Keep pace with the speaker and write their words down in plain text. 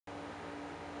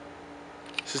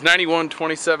This is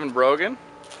 9127 Brogan.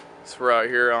 So we're out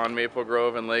here on Maple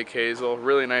Grove and Lake Hazel.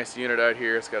 Really nice unit out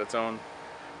here. It's got its own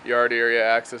yard area,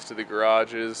 access to the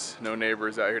garages, no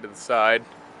neighbors out here to the side.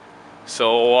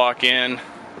 So we'll walk in,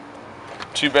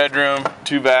 2-bedroom,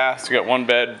 2 baths. We got one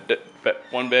bed,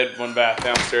 one bath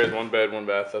downstairs, 1 bed, 1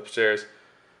 bath upstairs.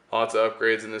 Lots of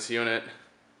upgrades in this unit.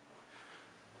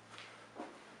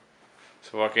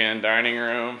 So walk in, dining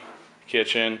room,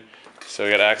 kitchen. So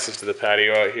we got access to the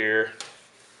patio out here.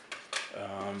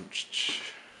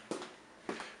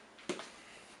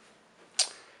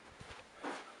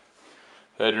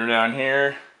 Bedroom down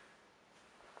here,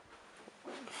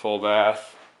 full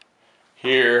bath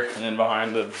here, and then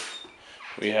behind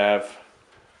we have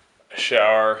a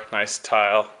shower, nice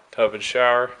tile tub and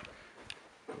shower.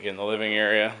 Again, the living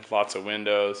area, lots of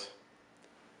windows.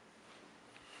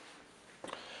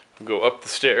 We'll go up the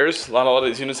stairs. A lot of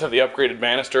these units have the upgraded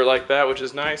banister like that, which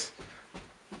is nice.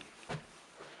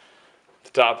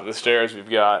 At the top of the stairs, we've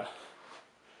got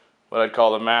what I'd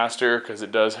call the master, because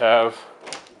it does have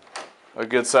a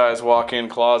good sized walk-in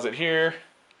closet here.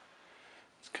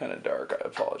 It's kind of dark, I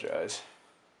apologize.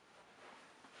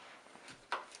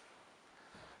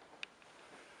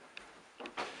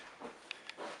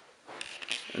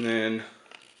 And then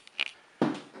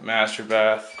master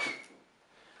bath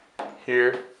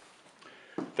here.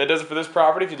 That does it for this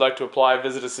property. If you'd like to apply,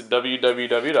 visit us at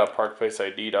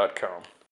www.parkplaceid.com.